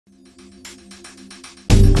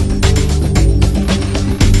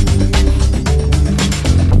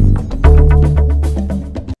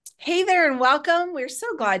there and welcome. We're so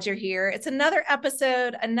glad you're here. It's another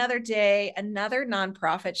episode, another day, another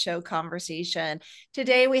nonprofit show conversation.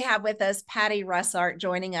 Today we have with us Patty Russart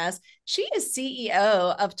joining us. She is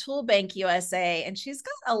CEO of Tool Bank USA, and she's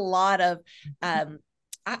got a lot of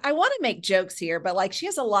I want to make jokes here, but like she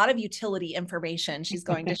has a lot of utility information she's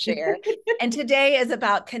going to share. And today is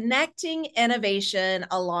about connecting innovation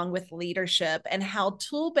along with leadership and how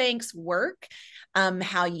tool banks work,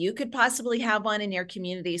 how you could possibly have one in your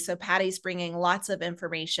community. So Patty's bringing lots of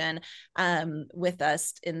information with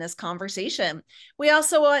us in this conversation. We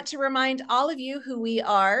also want to remind all of you who we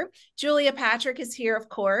are. Julia Patrick is here, of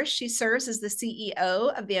course. She serves as the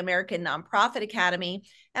CEO of the American Nonprofit Academy.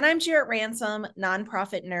 And I'm Jarrett Ransom,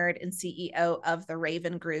 nonprofit nerd and CEO of the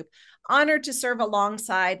Raven Group. Honored to serve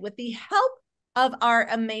alongside with the help of our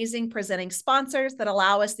amazing presenting sponsors that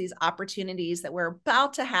allow us these opportunities that we're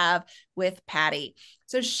about to have with Patty.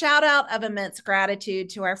 So shout out of immense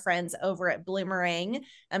gratitude to our friends over at Bloomerang,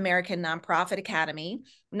 American Nonprofit Academy,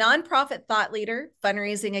 Nonprofit Thought Leader,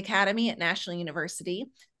 Fundraising Academy at National University,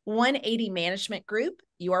 180 Management Group,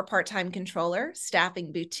 Your Part-Time Controller,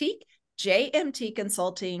 Staffing Boutique, JMT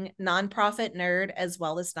Consulting, Nonprofit Nerd, as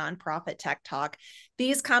well as Nonprofit Tech Talk.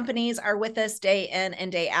 These companies are with us day in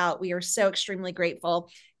and day out. We are so extremely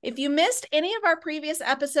grateful. If you missed any of our previous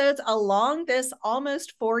episodes along this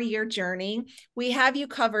almost 4-year journey, we have you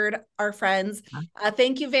covered, our friends.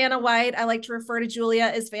 Thank you, Vanna White. I like to refer to Julia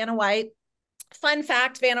as Vanna White. Fun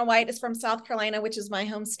fact, Vanna White is from South Carolina, which is my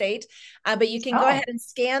home state. But you can go ahead and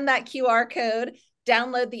scan that QR code,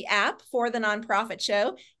 download the app for the Nonprofit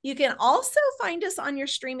Show. You can also find us on your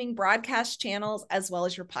streaming broadcast channels as well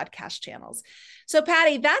as your podcast channels. So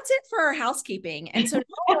Patty, that's it for our housekeeping. And so now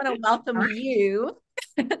I want to welcome you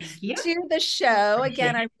to the show.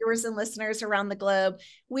 Again, our viewers and listeners around the globe.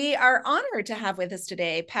 We are honored to have with us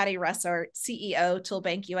today, Patty Russart, CEO, Tool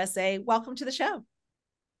Bank USA. Welcome to the show.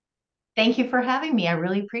 Thank you for having me. I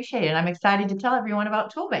really appreciate it. I'm excited to tell everyone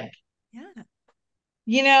about Tool Bank. Yeah.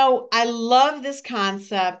 You know, I love this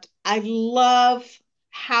concept. I love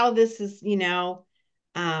how this is,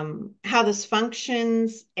 how this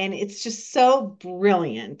functions, and it's just so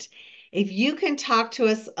brilliant. If you can talk to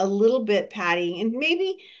us a little bit, Patty, and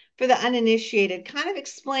maybe for the uninitiated, kind of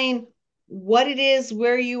explain what it is,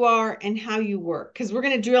 where you are, and how you work, because we're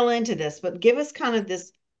going to drill into this, but give us kind of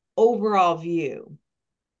this overall view.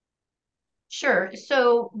 Sure.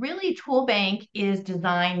 So really, Tool Bank is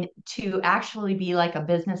designed to actually be like a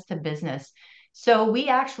business to business. So we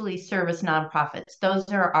actually service nonprofits. Those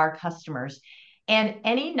are our customers. And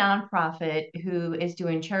any nonprofit who is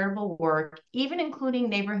doing charitable work, even including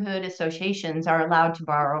neighborhood associations, are allowed to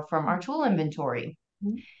borrow from our tool inventory.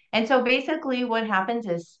 Mm-hmm. And so basically what happens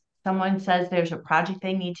is someone says there's a project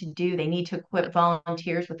they need to do. They need to equip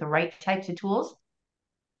volunteers with the right types of tools.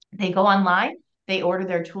 They go online, they order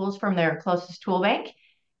their tools from their closest tool bank,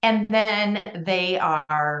 and then they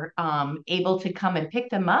are able to come and pick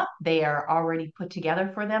them up. They are already put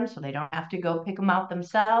together for them, so they don't have to go pick them out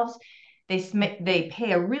themselves. They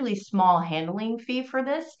pay a really small handling fee for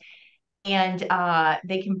this, and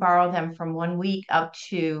they can borrow them from 1 week up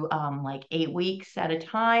to like 8 weeks at a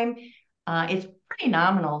time. It's pretty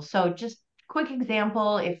nominal. So just quick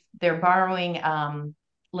example, if they're borrowing,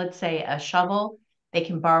 let's say a shovel, they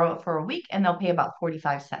can borrow it for a week and they'll pay about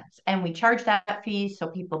 45 cents. And we charge that fee so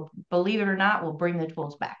people, believe it or not, will bring the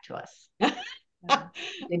tools back to us. Good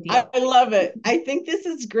deal. I love it. I think this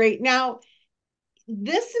is great. Now,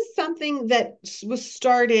 this is something that was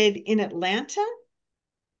started in Atlanta.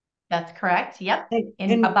 That's correct. Yep.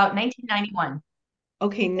 In about 1991.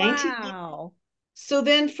 Okay, Wow. So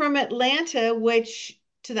then from Atlanta, which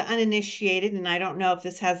to the uninitiated, and I don't know if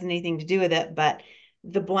this has anything to do with it, but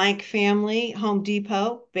the Blank family, Home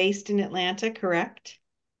Depot, based in Atlanta, correct?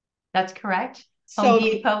 That's correct. Home So,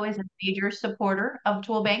 Depot is a major supporter of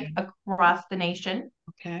Tool Bank across the nation.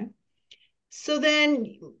 okay. So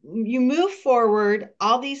then you move forward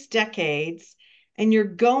all these decades and you're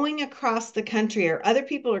going across the country, or other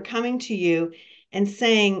people are coming to you and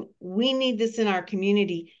saying, we need this in our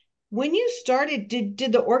community. When you started, did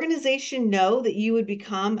the organization know that you would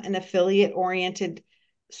become an affiliate oriented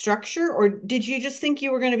structure, or did you just think you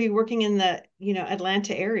were going to be working in the,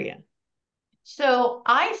 Atlanta area? So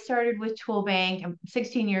I started with Tool Bank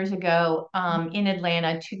 16 years ago in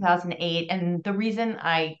Atlanta, 2008. And the reason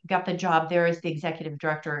I got the job there as the executive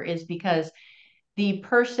director is because the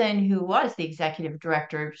person who was the executive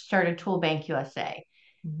director started Tool Bank USA.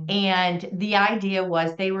 Mm-hmm. And the idea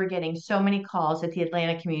was they were getting so many calls at the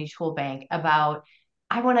Atlanta Community Tool Bank about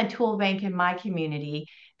I want a tool bank in my community,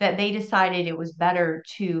 that they decided it was better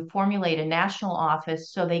to formulate a national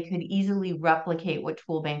office so they could easily replicate what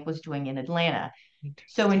Tool Bank was doing in Atlanta.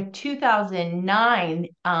 So Interesting. in 2009,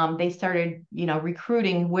 they started,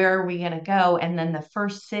 recruiting, where are we going to go? And then the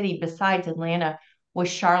first city besides Atlanta was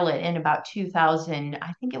Charlotte in about 2000,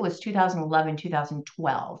 I think it was 2011,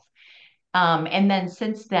 2012. And then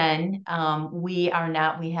since then, we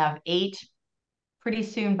have 8. Pretty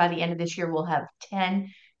soon, by the end of this year, we'll have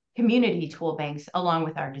 10 community tool banks along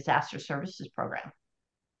with our disaster services program.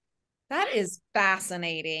 That is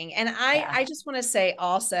fascinating. And I Yeah. I just want to say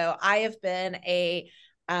also, I have been a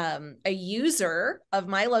user of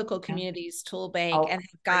my local Yeah. community's tool bank Oh, and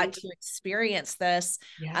have got great. to experience this.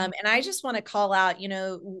 Yeah. And I just want to call out,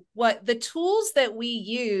 what the tools that we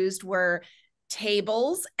used were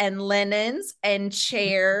tables and linens and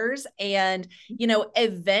chairs and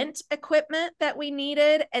event equipment that we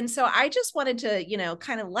needed. And so I just wanted to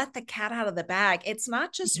kind of let the cat out of the bag. It's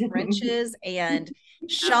not just wrenches and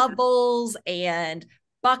shovels and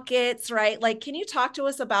buckets, right? Like, can you talk to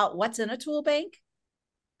us about what's in a tool bank?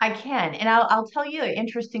 I can, and I'll tell you an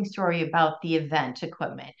interesting story about the event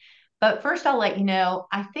equipment. But first, I'll let you know,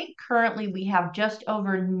 I think currently we have just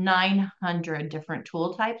over 900 different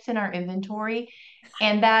tool types in our inventory.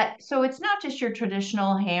 And so it's not just your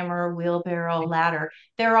traditional hammer, wheelbarrow, ladder.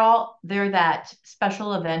 They're that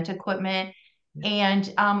special event equipment.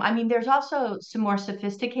 And I mean, there's also some more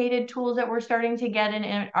sophisticated tools that we're starting to get in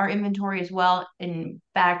our inventory as well. In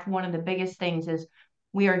fact, one of the biggest things is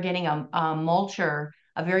we are getting a mulcher,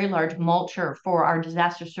 a very large mulcher for our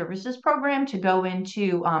disaster services program to go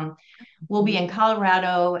into. We'll be in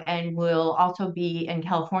Colorado and we'll also be in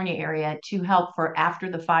California area to help for after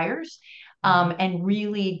the fires. And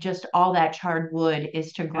really just all that charred wood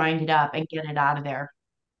is to Yep. grind it up and get it out of there.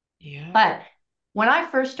 Yeah. But when I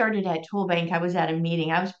first started at Tool Bank, I was at a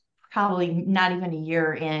meeting. I was probably not even a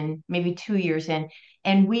year in, maybe 2 years in,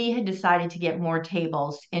 and we had decided to get more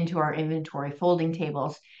tables into our inventory, folding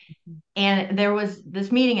tables. And there was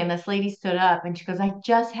this meeting, and this lady stood up and she goes, I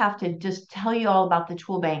just have to just tell you all about the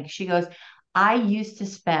tool bank. She goes, I used to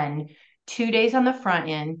spend 2 days on the front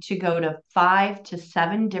end to go to 5 to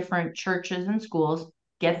 7 different churches and schools,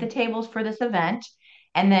 get the tables for this event,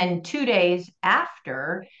 and then 2 days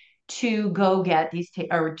after to go get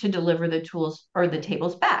or to deliver the tools or the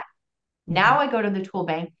tables back. Mhm. Now I go to the tool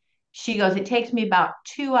bank. She goes, it takes me about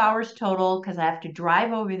 2 hours total because I have to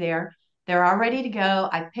drive over there. They're all ready to go.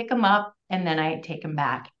 I pick them up and then I take them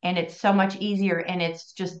back. And it's so much easier and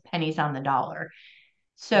it's just pennies on the dollar.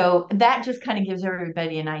 So that just kind of gives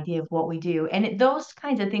everybody an idea of what we do. And those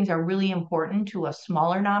kinds of things are really important to a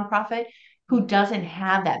smaller nonprofit who doesn't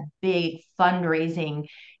have that big fundraising,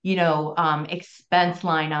 expense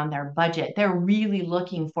line on their budget. They're really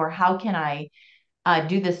looking for, how can I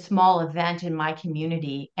do this small event in my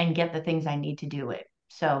community and get the things I need to do it.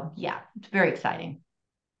 So yeah, it's very exciting.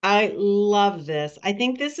 I love this. I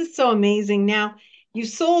think this is so amazing. Now, you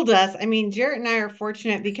sold us. I mean, Jarrett and I are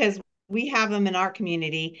fortunate because we have them in our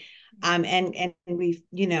community, and we've,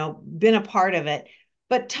 been a part of it.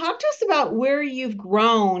 But talk to us about where you've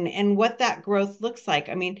grown and what that growth looks like.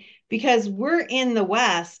 I mean, because we're in the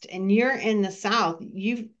West and you're in the South,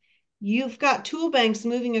 you've got tool banks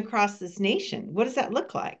moving across this nation. What does that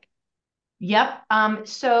look like? Yep.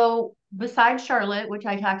 So besides Charlotte, which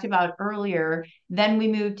I talked about earlier, then we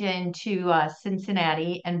moved into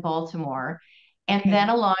Cincinnati and Baltimore. And Okay. then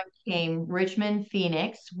along came Richmond,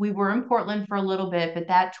 Phoenix. We were in Portland for a little bit, but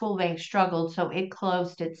that tool bank struggled, so it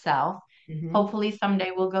closed itself. Hmm. Hopefully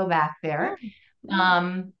someday we'll go back Yeah. there. Yeah.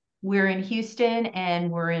 Um, we're in Houston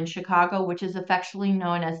and we're in Chicago, which is affectionately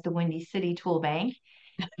known as the Windy City Tool Bank.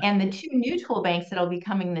 And the two new tool banks that'll be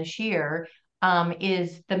coming this year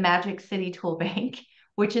is the Magic City Tool Bank,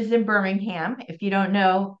 which is in Birmingham. If you don't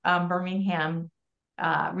know, Birmingham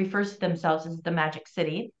refers to themselves as the Magic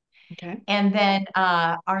City. Okay. And then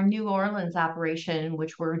our New Orleans operation,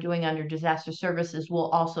 which we're doing under disaster services, will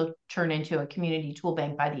also turn into a community tool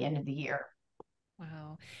bank by the end of the year.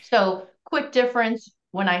 Wow. So, quick difference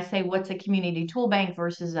when I say what's a community tool bank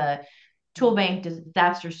versus a tool bank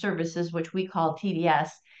disaster services, which we call TDS.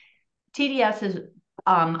 TDS is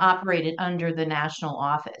operated under the national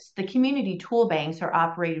office. The community tool banks are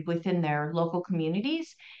operated within their local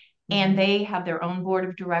communities, and Mhm. they have their own board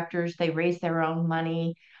of directors. They raise their own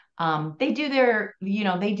money. They do their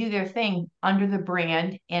thing under the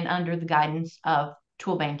brand and under the guidance of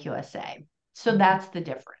Tool Bank USA. So that's the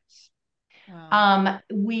difference. Wow.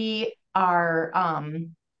 We are,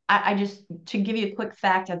 I just, to give you a quick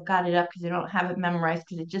fact, I've got it up because I don't have it memorized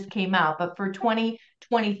because it just came out, but for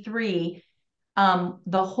 2023,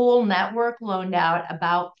 The whole network loaned out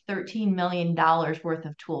about $13 million worth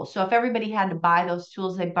of tools. So if everybody had to buy those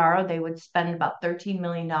tools they borrowed, they would spend about $13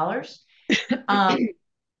 million.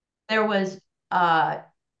 There was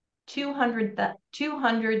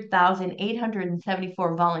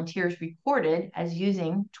 200,874 volunteers recorded as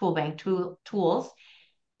using tool bank tools.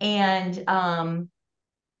 And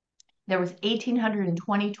there was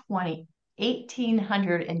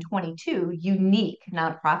 1,822 unique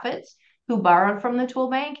nonprofits who borrowed from the tool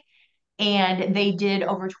bank. And they did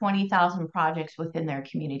over 20,000 projects within their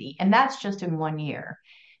community. And that's just in 1 year.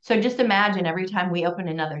 So just imagine every time we open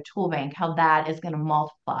another tool bank, how that is going to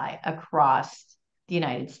multiply across the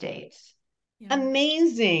United States. Yeah.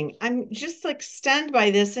 Amazing. I'm just like stunned by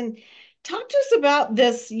this. And talk to us about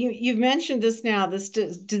this. You've mentioned this now, this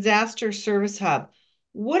disaster service hub.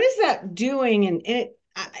 What is that doing? And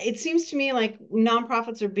it seems to me like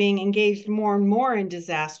nonprofits are being engaged more and more in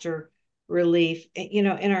disaster relief, in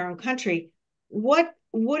our own country. What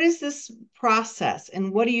is this process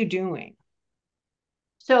and what are you doing?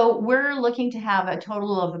 So we're looking to have a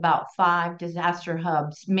total of about 5 disaster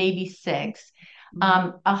hubs, maybe 6.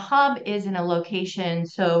 A hub is in a location.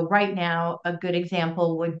 So right now, a good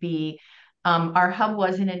example would be our hub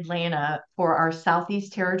was in Atlanta for our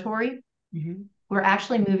Southeast territory. We're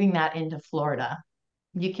actually moving that into Florida.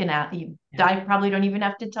 I probably don't even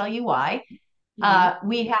have to tell you why.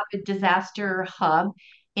 We have a disaster hub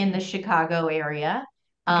in the Chicago area.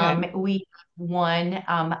 We have one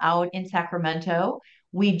out in Sacramento.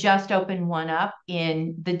 We just opened one up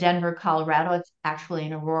in the Denver, Colorado. It's actually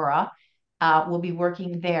in Aurora. We'll be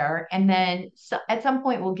working there. And then at some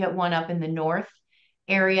point, we'll get one up in the north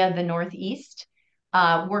area, the Northeast,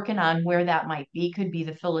 working on where that might be. Could be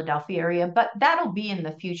the Philadelphia area, but that'll be in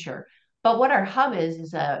the future. But what our hub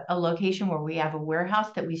is a location where we have a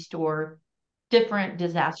warehouse that we store different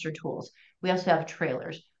disaster tools. We also have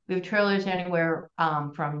trailers. We have trailers anywhere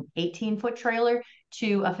from 18-foot trailer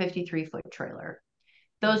to a 53-foot trailer.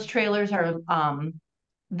 Those trailers are,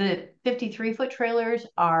 the 53-foot trailers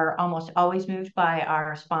are almost always moved by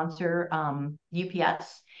our sponsor,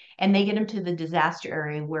 UPS, and they get them to the disaster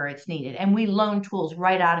area where it's needed. And we loan tools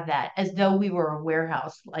right out of that as though we were a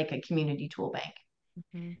warehouse, like a community tool bank.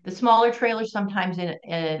 The smaller trailers, sometimes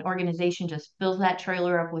an organization just fills that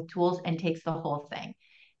trailer up with tools and takes the whole thing.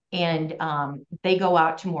 And they go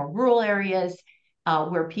out to more rural areas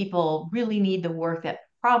where people really need the work that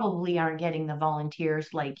probably aren't getting the volunteers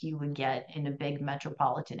like you would get in a big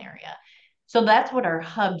metropolitan area. So that's what our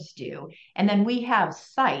hubs do. And then we have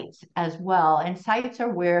sites as well. And sites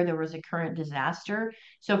are where there was a current disaster.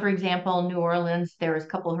 So for example, New Orleans, there was a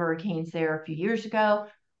couple of hurricanes there a few years ago.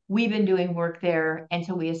 We've been doing work there. And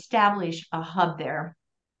so we established a hub there,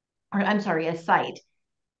 or I'm sorry, a site.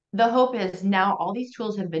 The hope is now all these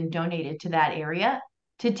tools have been donated to that area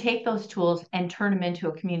to take those tools and turn them into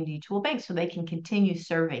a community tool bank so they can continue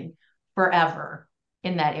serving forever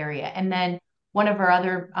in that area. And then one of our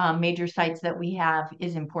other major sites that we have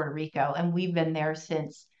is in Puerto Rico, and we've been there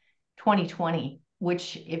since 2020,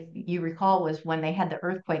 which, if you recall, was when they had the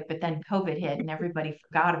earthquake, but then COVID hit and everybody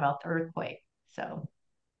forgot about the earthquake. So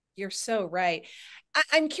you're so right.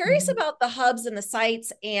 I'm curious about the hubs and the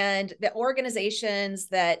sites and the organizations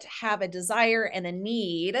that have a desire and a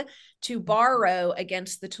need to borrow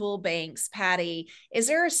against the tool banks. Patty, is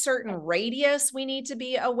there a certain radius we need to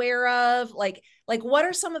be aware of? Like what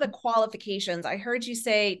are some of the qualifications? I heard you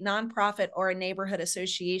say nonprofit or a neighborhood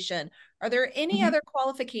association. Are there any other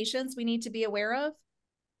qualifications we need to be aware of?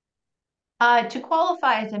 To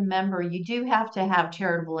qualify as a member, you do have to have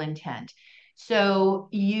charitable intent. So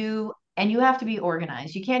you have to be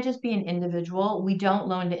organized. You can't just be an individual. We don't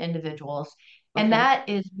loan to individuals. And that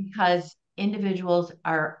is because individuals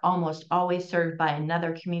are almost always served by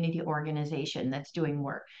another community organization that's doing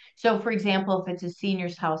work. So for example, if it's a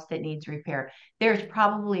senior's house that needs repair, there's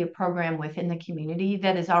probably a program within the community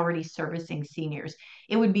that is already servicing seniors.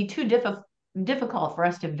 It would be too difficult for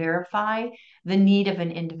us to verify the need of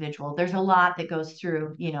an individual. There's a lot that goes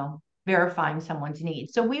through, verifying someone's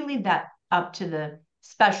needs. So we leave that up to the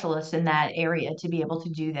specialists in that area to be able to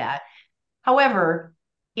do that. However,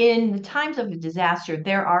 in the times of a disaster,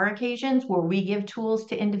 there are occasions where we give tools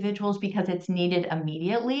to individuals because it's needed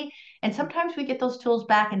immediately. And sometimes we get those tools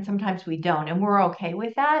back and sometimes we don't. And we're okay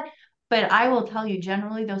with that. But I will tell you,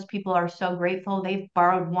 generally, those people are so grateful. They've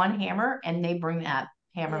borrowed one hammer and they bring that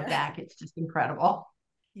hammer back. It's just incredible.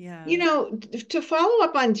 Yeah. To follow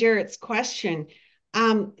up on Jarrett's question,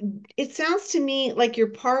 it sounds to me like you're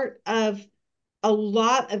part of a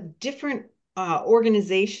lot of different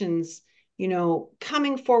organizations,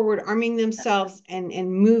 coming forward, arming themselves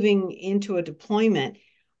and moving into a deployment.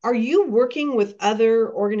 are you working with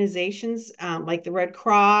other organizations like the Red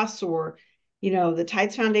Cross or, the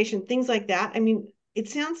Tides Foundation, things like that? I mean, it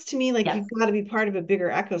sounds to me like Yes. you've got to be part of a bigger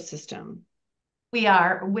ecosystem. We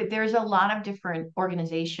are. There's a lot of different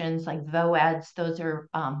organizations like VOADs. Those are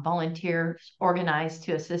volunteers organized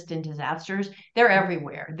to assist in disasters. They're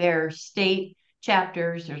everywhere. There's state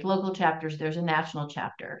chapters, there's local chapters, there's a national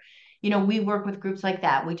chapter. We work with groups like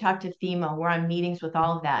that. We talk to FEMA. We're on meetings with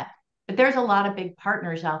all of that. But there's a lot of big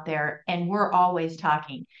partners out there, and we're always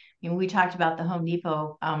talking. We talked about the Home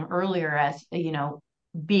Depot earlier as,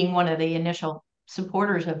 being one of the initial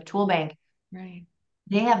supporters of Tool Bank. Right.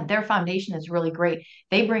 Their foundation is really great.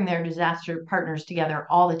 They bring their disaster partners together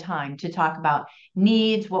all the time to talk about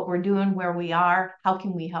needs, what we're doing, where we are, how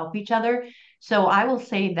can we help each other. So I will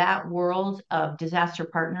say that world of disaster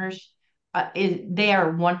partners they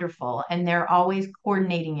are wonderful, and they're always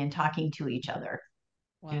coordinating and talking to each other,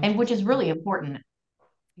 Wow. and which is really important.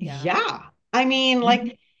 Yeah. Yeah. I mean, Mhm.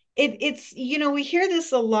 like it's, we hear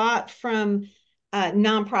this a lot from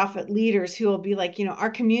nonprofit leaders who will be like, our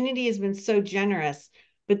community has been so generous,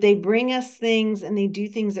 but they bring us things and they do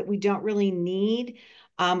things that we don't really need,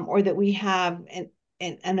 or that we have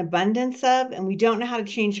an abundance of, and we don't know how to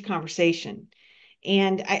change the conversation.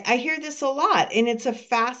 And I hear this a lot, and it's a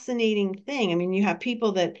fascinating thing. I mean, you have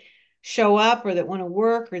people that show up or that want to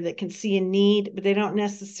work or that can see a need, but they don't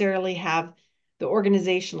necessarily have the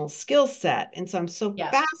organizational skill set. And so I'm so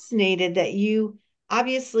Yes. fascinated that you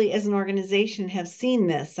obviously, as an organization, have seen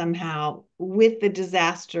this somehow with the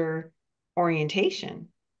disaster orientation.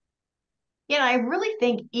 Yeah, I really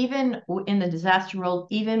think even in the disaster world,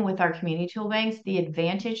 even with our community tool banks, the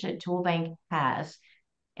advantage that Tool Bank has,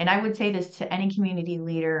 and I would say this to any community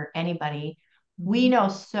leader, anybody, we know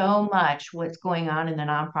so much what's going on in the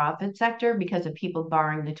nonprofit sector because of people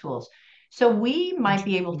borrowing the tools. So we might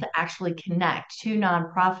be able to actually connect two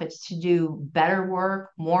nonprofits to do better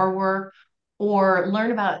work, more work, or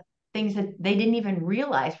learn about things that they didn't even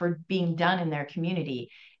realize were being done in their community.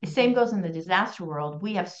 The same goes in the disaster world.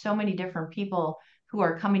 We have so many different people who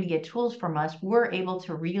are coming to get tools from us. We're able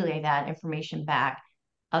to relay that information back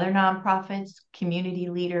other nonprofits, community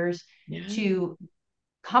leaders, Yeah. to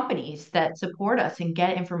companies that support us and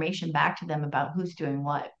get information back to them about who's doing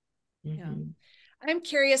what. Yeah. Mhm. I'm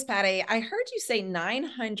curious, Patty. I heard you say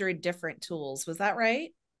 900 different tools. Was that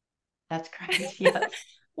right? That's correct. Yes.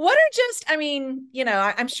 What are just, I mean,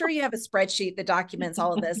 I'm sure you have a spreadsheet that documents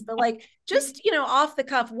all of this, but like just, off the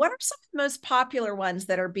cuff, what are some of the most popular ones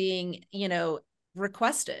that are being,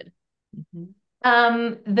 requested? Mhm.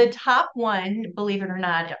 The top one, believe it or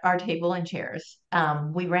not, are table and chairs.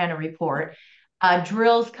 We ran a report.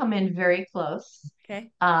 Drills come in very close.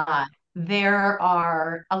 Okay. Uh, there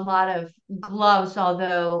are a lot of gloves,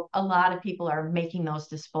 although a lot of people are making those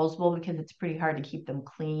disposable because it's pretty hard to keep them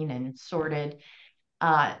clean and sorted.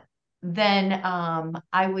 Uh, then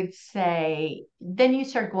I would say, then you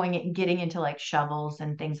start getting into like shovels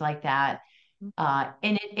and things like that.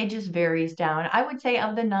 And it just varies down. I would say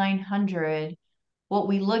of the 900, what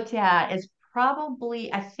we looked at is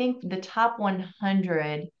probably, I think the top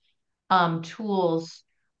 100 tools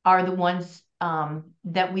are the ones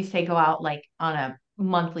that we say go out like on a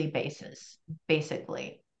monthly basis,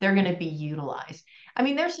 basically. They're going to be utilized. I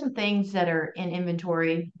mean, there's some things that are in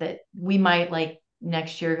inventory that we might like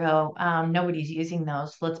next year go, nobody's using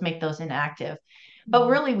those. Let's make those inactive. But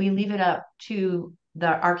really, we leave it up to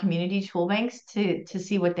our community tool banks to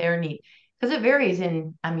see what their need, because it varies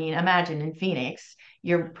in, I mean, imagine in Phoenix,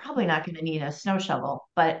 you're probably not going to need a snow shovel,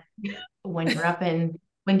 but when you're up in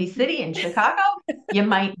Windy City in Chicago, you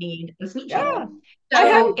might need a snow Yeah, shovel. I So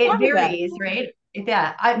hadn't it thought of that. varies, right?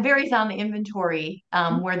 Yeah, it varies on the inventory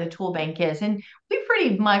where the tool bank is. And we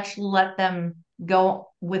pretty much let them go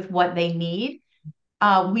with what they need.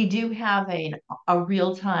 We do have a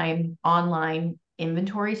real-time online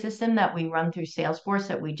inventory system that we run through Salesforce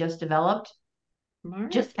that we just developed,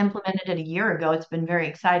 Smart. just implemented it a year ago. It's been very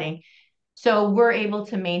exciting. So we're able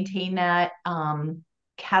to maintain that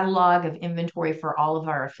catalog of inventory for all of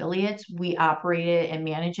our affiliates. We operate it and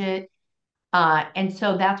manage it. And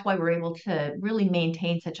so that's why we're able to really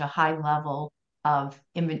maintain such a high level of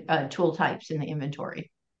tool types in the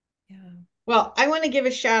inventory. Yeah. Well, I want to give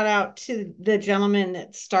a shout out to the gentleman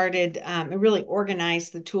that started and really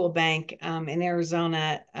organized the tool bank in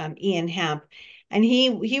Arizona, Ian Hemp, and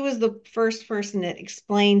he was the first person that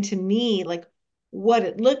explained to me like what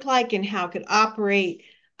it looked like and how it could operate,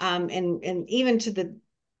 and even to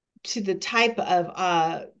the type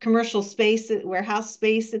of commercial space, warehouse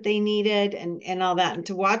space that they needed, and all that, and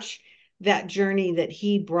to watch that journey that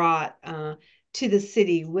he brought to the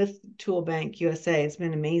city with Tool Bank USA, it's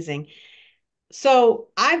been amazing. So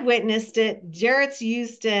I've witnessed it. Jarrett's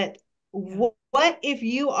used it. Yeah. What if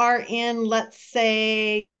you are in, let's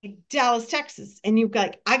say, Dallas, Texas, and you've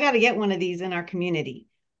got, I got to get one of these in our community.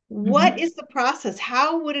 What Mhm. is the process?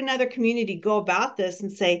 How would another community go about this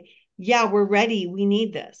and say, yeah, we're ready. We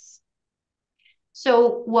need this?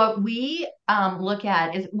 So what we look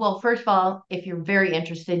at is, well, first of all, if you're very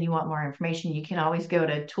interested and you want more information, you can always go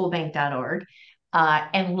to toolbank.org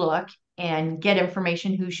and look and get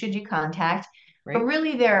information. Who should you contact? But Right.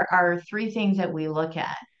 really, there are three things that we look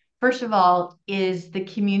at. First of all, is the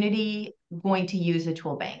community going to use a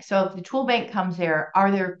tool bank? So if the tool bank comes there,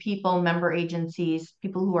 are there people, member agencies,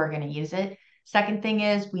 people who are going to use it? Second thing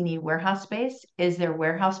is we need warehouse space. Is there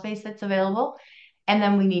warehouse space that's available? And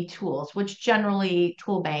then we need tools, which generally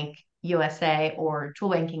Tool Bank USA or Tool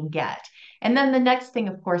Bank can get. And then the next thing,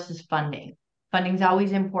 of course, is funding. Funding is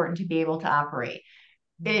always important to be able to operate.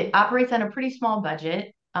 It operates on a pretty small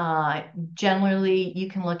budget. Generally, you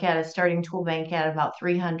can look at a starting tool bank at about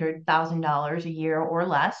 $300,000 a year or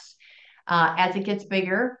less. As it gets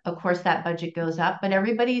bigger, of course, that budget goes up, but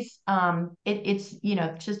everybody's, it's,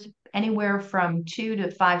 just anywhere from 2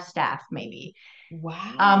 to 5 staff, maybe.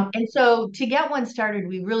 Wow. And so to get one started,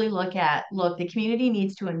 we really look, the community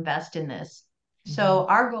needs to invest in this. Mhm. So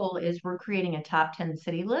our goal is we're creating a top 10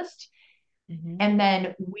 city list. Mhm. And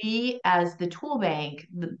then we, as the tool bank,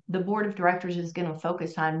 the board of directors is going to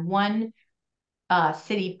focus on one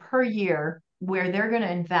city per year where they're going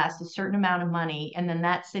to invest a certain amount of money. And then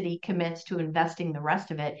that city commits to investing the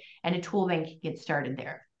rest of it. And a tool bank can get started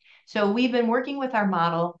there. So we've been working with our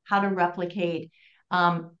model, how to replicate,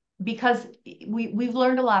 because we've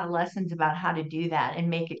learned a lot of lessons about how to do that and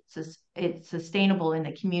make it sustainable in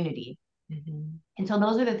the community. Mhm. And so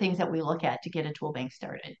those are the things that we look at to get a tool bank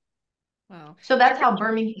started. Wow. So I that's how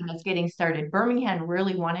Birmingham is getting started. Birmingham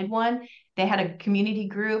really wanted one. They had a community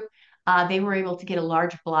group. They were able to get a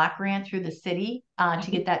large block grant through the city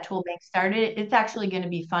to get that tool bank started. It's actually going to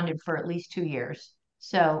be funded for at least 2 years.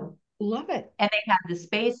 So, Love it. and they had the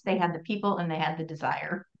space, they had the people, and they had the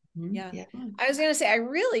desire. Mhm. Yeah. Yeah. I was going to say, I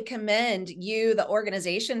really commend you, the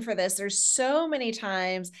organization, for this. There's so many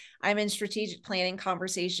times I'm in strategic planning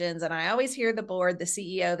conversations, and I always hear the board, the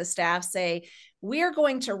CEO, the staff say, we're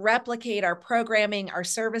going to replicate our programming, our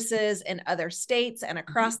services in other states and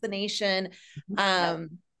across the nation. Yep. Um,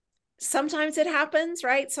 Sometimes it happens,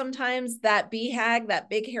 right? Sometimes that BHAG, that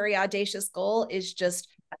big, hairy, audacious goal, is just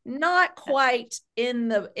not quite in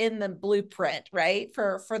the blueprint, right?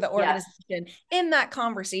 For the Yes. organization in that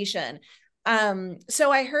conversation.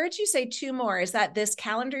 So I heard you say two more. Is that this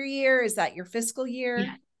calendar year? Is that your fiscal year?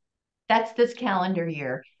 Yeah. That's this calendar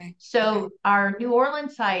year. Okay. Okay. So our New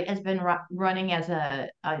Orleans site has been running as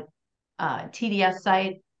TDS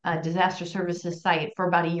site, a disaster services site, for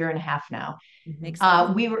about a year and a half now. Mhm. Makes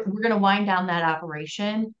sense. We're going to wind down that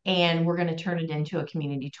operation and we're going to turn it into a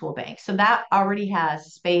community tool bank. So that already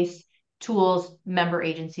has space, tools, member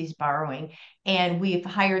agencies borrowing, and we've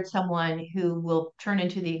hired someone who will turn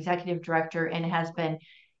into the executive director and has been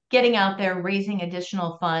getting out there, raising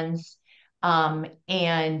additional funds, and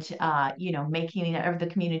making the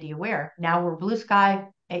community aware. Now we're blue sky.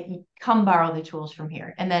 Come borrow the tools from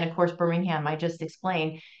here. And then, of course, Birmingham, I just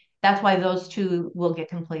explained. That's why those two will get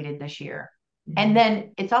completed this year. And Mhm.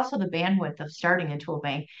 then it's also the bandwidth of starting a tool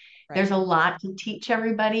bank. There's Right. a lot to teach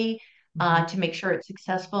everybody Mhm. to make sure it's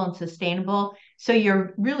successful and sustainable. So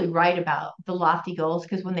you're really right about the lofty goals,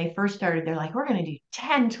 because when they first started, they're like, we're going to do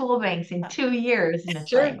 10 tool banks in 2 years. And it's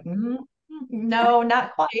Sure. like, no,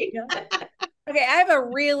 not quite. Yeah. Okay. I have a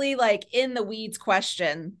really like in the weeds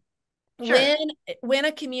question. Sure. When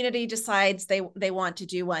a community decides they want to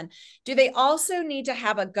do one, do they also need to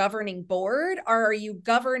have a governing board, or are you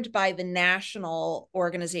governed by the national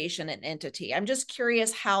organization and entity? I'm just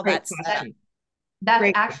curious how Great that's set up. question. That's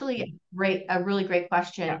Great actually question. a really great Yeah.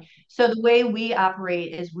 question. So the way we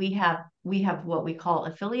operate is we have what we call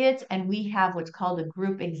affiliates, and we have what's called a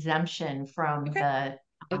group exemption from Okay.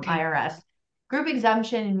 the Okay. IRS. Group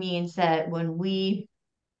exemption means that when we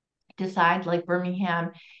decide, like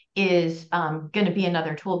Birmingham is going to be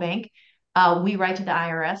another tool bank, we write to the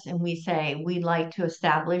IRS and we say we'd like to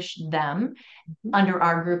establish them Mhm. under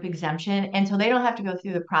our group exemption. And so they don't have to go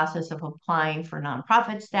through the process of applying for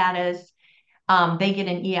nonprofit status. They get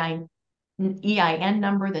an EIN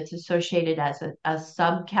number that's associated as a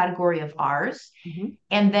subcategory of ours. Mhm.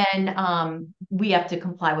 And then we have to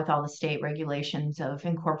comply with all the state regulations of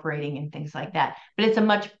incorporating and things like that. But it's a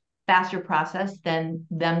much faster process than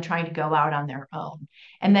them trying to go out on their own.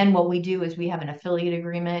 And then what we do is we have an affiliate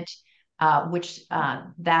agreement, which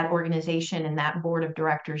that organization and that board of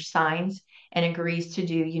directors signs and agrees to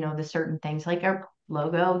do, the certain things like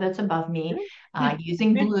logo that's above me,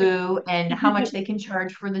 using blue, and how much they can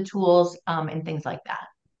charge for the tools, and things like that.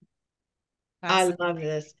 I love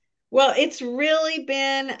this. Well, it's really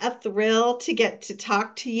been a thrill to get to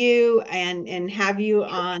talk to you and have you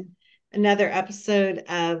on another episode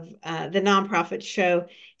of the Nonprofit Show.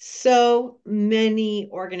 So many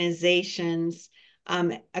organizations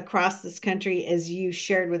across this country, as you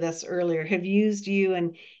shared with us earlier, have used you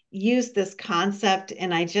and used this concept,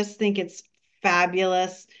 and I just think it's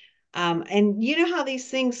fabulous. And you know how these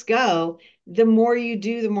things go. The more you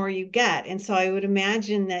do, the more you get. And so I would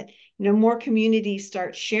imagine that more communities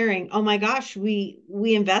start sharing, oh my gosh, we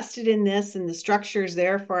invested in this and the structure is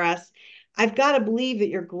there for us. I've got to believe that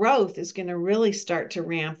your growth is going to really start to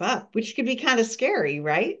ramp up, which could be kind of scary,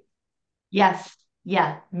 right? Yes,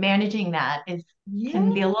 yeah, managing that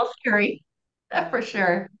can be a little scary, for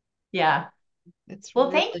sure. Yeah. It's Well,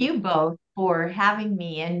 thank really you both for having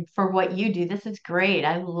me and for what you do. This is great.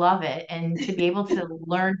 I love it. And to be able to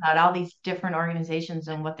learn about all these different organizations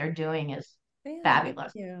and what they're doing is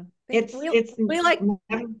fabulous. Thank you. it's We like,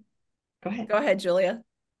 never, go ahead. go ahead, Julia.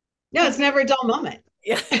 No, it's never a dull moment.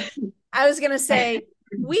 Yeah. I was going to say,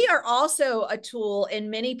 we are also a tool in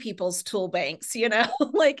many people's tool banks,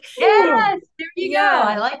 like, Yes, there you go. yeah,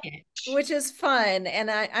 I like it. which is fun.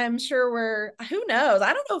 And I'm sure who knows?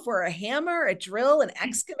 I don't know if we're a hammer, a drill, an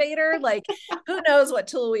excavator, like who knows what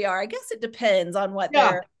tool we are. I guess it depends on what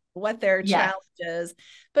Yeah. their Yes. challenge is.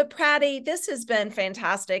 But Patty, this has been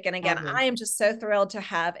fantastic. And again, I am just so thrilled to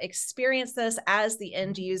have experienced this as the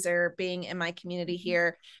end user being in my community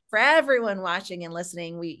here. For everyone watching and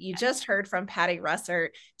listening, you just heard from Patty Russart,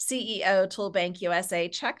 CEO, Toolbank USA.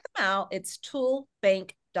 Check them out. It's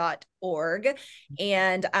toolbank.org.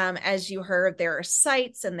 And as you heard, there are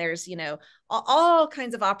sites and there's, all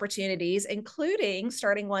kinds of opportunities, including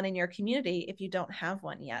starting one in your community if you don't have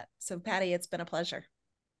one yet. So Patty, it's been a pleasure.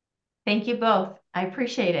 Thank you both. I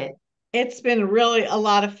appreciate it. It's been really a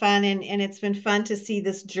lot of fun, and it's been fun to see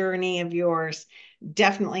this journey of yours,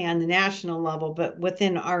 definitely on the national level, but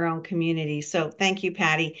within our own community. So thank you,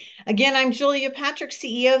 Patty. Again, I'm Julia Patrick,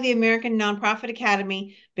 CEO of the American Nonprofit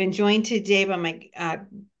Academy. Been joined today by my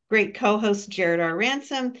great co-host, Jared R.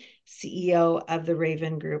 Ransom, CEO of the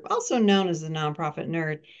Raven Group, also known as the Nonprofit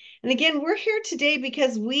Nerd. And again, we're here today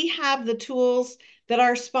because we have the tools that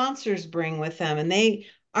our sponsors bring with them, and they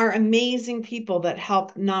are amazing people that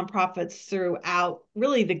help nonprofits throughout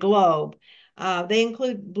really the globe. They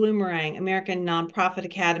include Bloomerang, American Nonprofit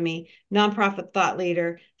Academy, Nonprofit Thought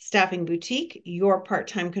Leader, Staffing Boutique, Your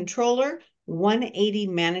Part-Time Controller, 180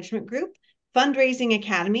 Management Group, Fundraising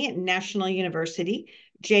Academy at National University,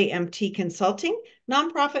 JMT Consulting,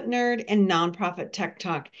 Nonprofit Nerd, and Nonprofit Tech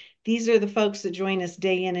Talk. These are the folks that join us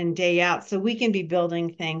day in and day out so we can be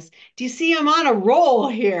building things. Do you see I'm on a roll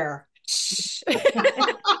here?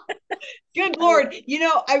 Good Lord.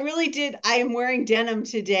 I really did. I am wearing denim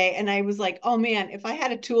today, and I was like, oh man, if I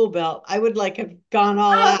had a tool belt, I would have gone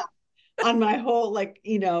all out on my whole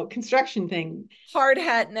construction thing. Hard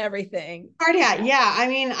hat and everything. Hard hat. Yeah. I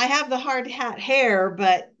mean, I have the hard hat hair,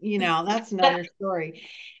 but that's another story.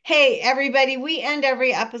 Hey, everybody, we end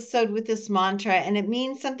every episode with this mantra, and it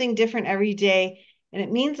means something different every day. And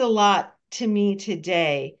it means a lot to me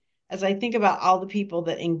today as I think about all the people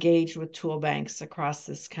that engage with tool banks across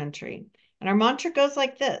this country. And our mantra goes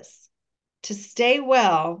like this: to stay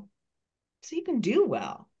well so you can do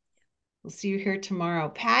well. We'll see you here tomorrow.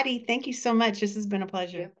 Patty, thank you so much. This has been a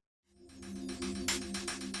pleasure.